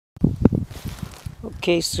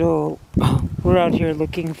Okay, so we're out here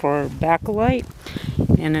looking for Baculite,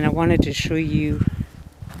 and then I wanted to show you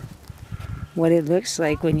what it looks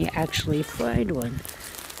like when you actually find one.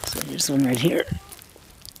 So there's one right here.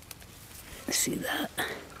 See that?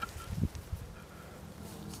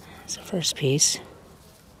 It's the first piece.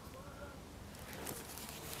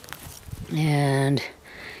 And it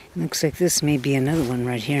looks like this may be another one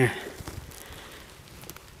right here.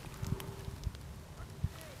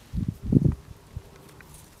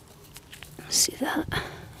 See that?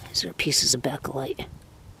 These are pieces of Baculite.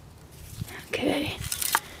 Okay.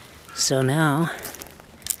 So now,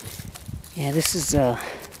 yeah, this is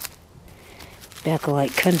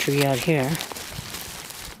Baculite country out here.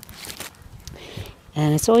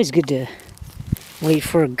 And it's always good to wait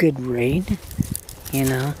for a good rain, you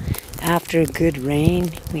know. After a good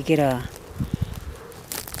rain, we get a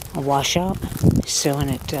washout. So when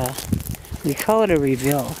it, we call it a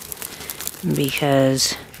reveal,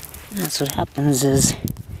 because that's what happens is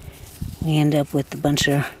we end up with a bunch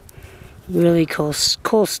of really cool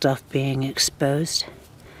stuff being exposed.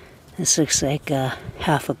 This looks like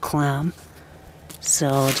half a clam, so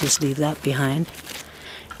I'll just leave that behind.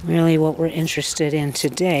 Really what we're interested in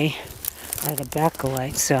today are the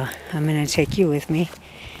Baculite, so I'm going to take you with me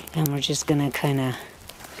and we're just going to kind of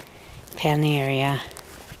pan the area.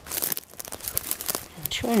 I'm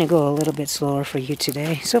trying to go a little bit slower for you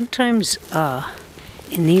today. Sometimes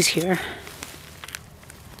in these here,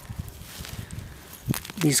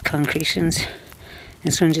 these concretions,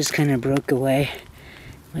 this one just kind of broke away,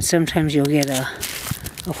 but sometimes you'll get a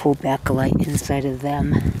full Baculite inside of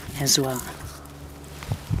them as well.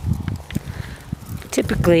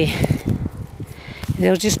 Typically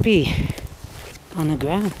they'll just be on the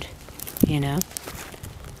ground, you know,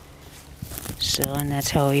 so, and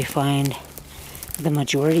that's how we find the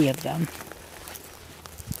majority of them.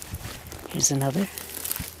 Here's another.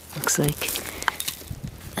 Looks like,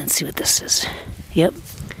 let's see what this is. Yep,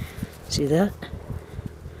 see that?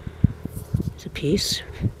 It's a piece.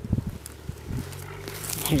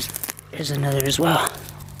 Here's another as well.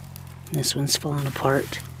 This one's falling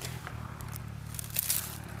apart.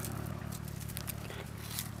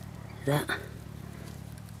 See that?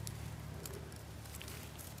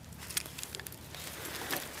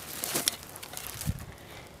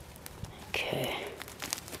 Okay.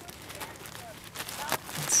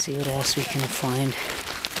 Let's see what else we can find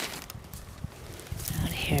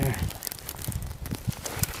out here.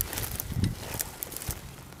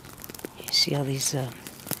 You see all these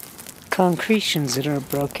concretions that are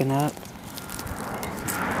broken up.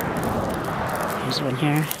 Here's one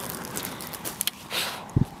here.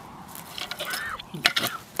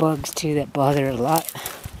 Bugs too that bother a lot.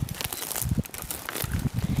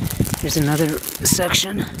 There's another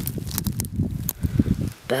section.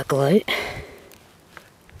 Baculite.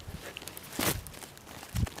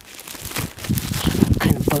 What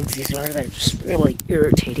kind of bugs these are? They're just really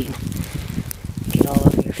irritating. Get all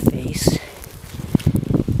over your face.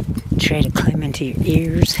 Try to climb into your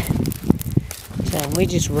ears. So we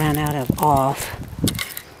just ran out of off.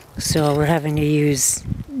 So we're having to use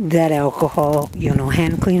that alcohol, you know,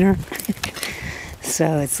 hand cleaner.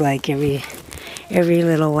 So it's like every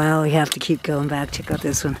little while we have to keep going back. Check out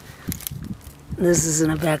this one. This isn't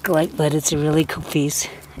a Baculite, but it's a really cool piece,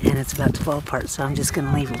 and it's about to fall apart, so I'm just going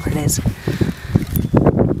to leave it where it is.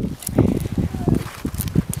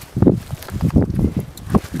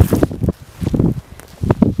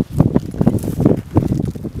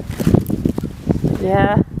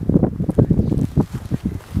 Yeah.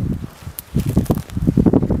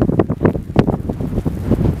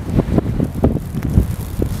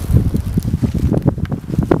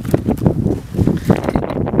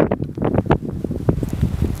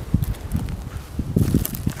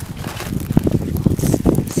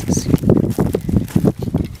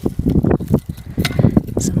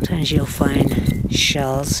 Sometimes you'll find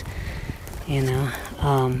shells, you know,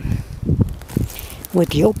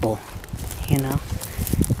 with opal, you know,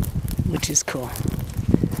 which is cool.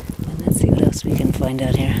 And let's see what else we can find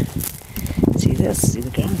out here. See this? See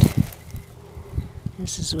the ground?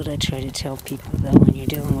 This is what I try to tell people, though, when you're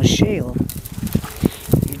dealing with shale.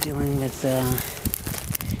 You're dealing with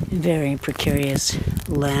very precarious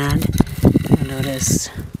land. You'll notice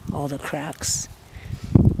all the cracks.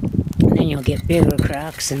 And then you'll get bigger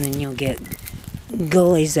cracks, and then you'll get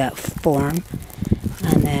gullies that form,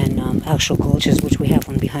 and then actual gulches, which we have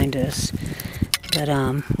one behind us. But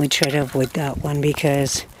we try to avoid that one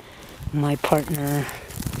because my partner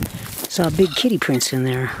saw big kitty prints in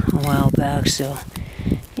there a while back, so,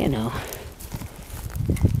 you know,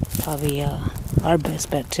 probably our best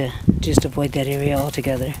bet to just avoid that area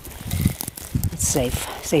altogether. Let's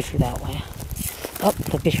safer that way. Oh,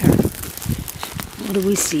 look at here. What do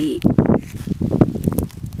we see?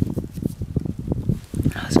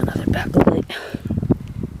 There's another baculite.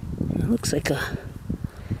 It looks like a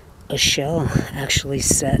shell actually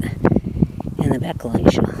set in the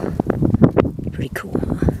baculite shell. Pretty cool.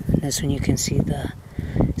 And this one you can see the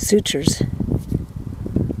sutures.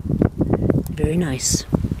 Very nice.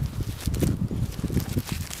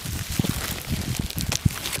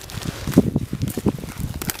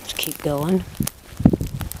 Let's keep going.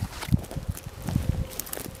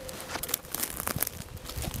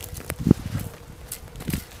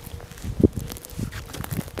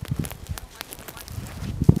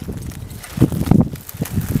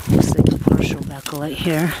 Looks like a partial baculite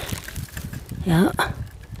here. Yeah.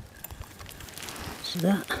 See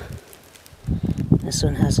that? This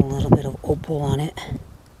one has a little bit of opal on it.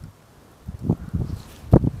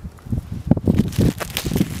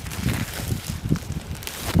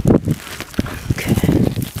 Okay.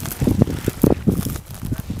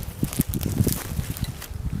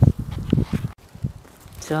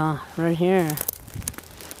 So, right here,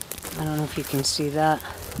 I don't know if you can see that,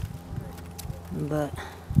 but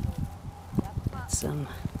some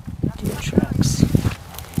deer tracks.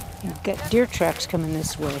 You've got deer tracks coming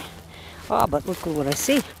this way. Oh, but look at what I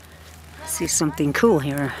see. I see something cool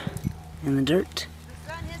here in the dirt.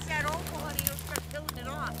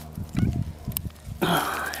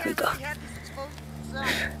 Oh, there we go. Here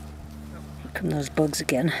come those bugs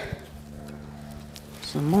again.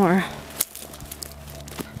 Some more.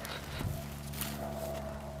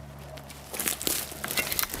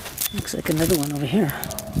 Looks like another one over here.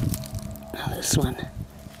 Now this one.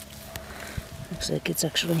 Looks like it's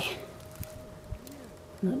actually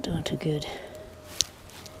not doing too good.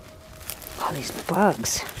 All these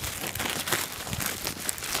bugs.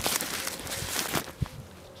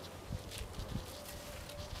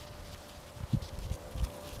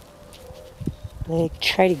 They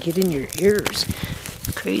try to get in your ears.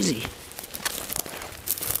 Crazy.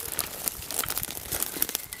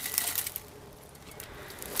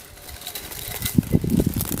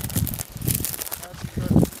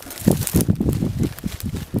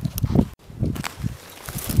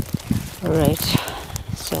 Alright,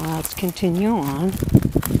 so let's continue on.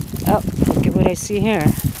 Oh, look at what I see here.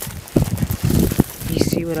 You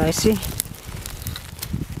see what I see?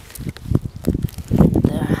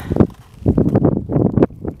 There.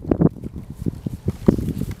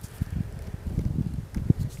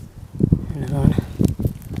 Another one.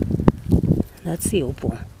 That's the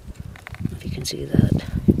opal, if you can see that.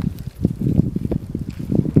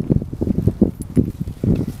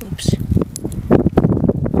 Oops.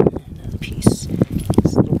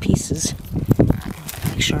 Pieces.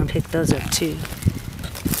 Make sure and pick those up too.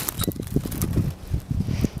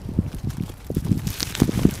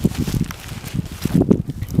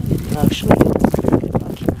 Actually,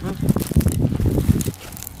 back here, huh?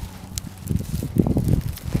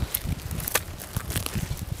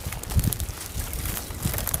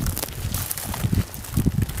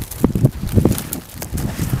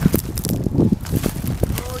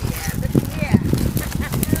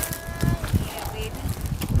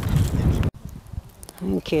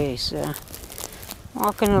 Okay, so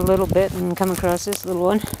walking a little bit and come across this little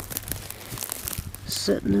one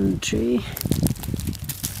sitting in the tree.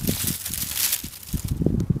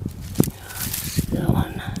 See that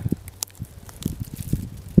one?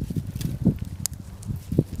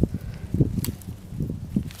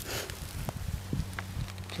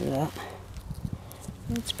 See that?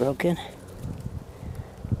 It's broken,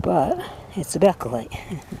 but it's a baculite.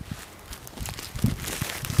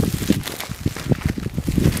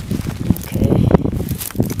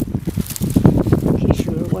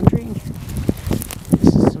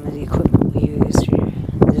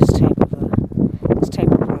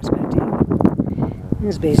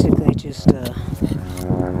 It's basically just a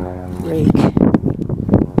rake and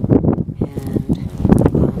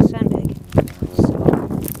sandbag. So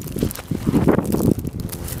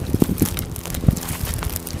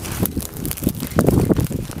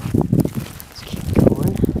let's keep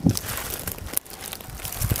going.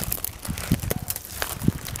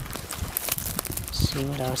 See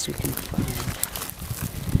what else we can find.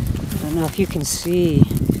 I don't know if you can see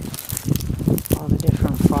all the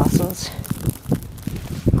different fossils.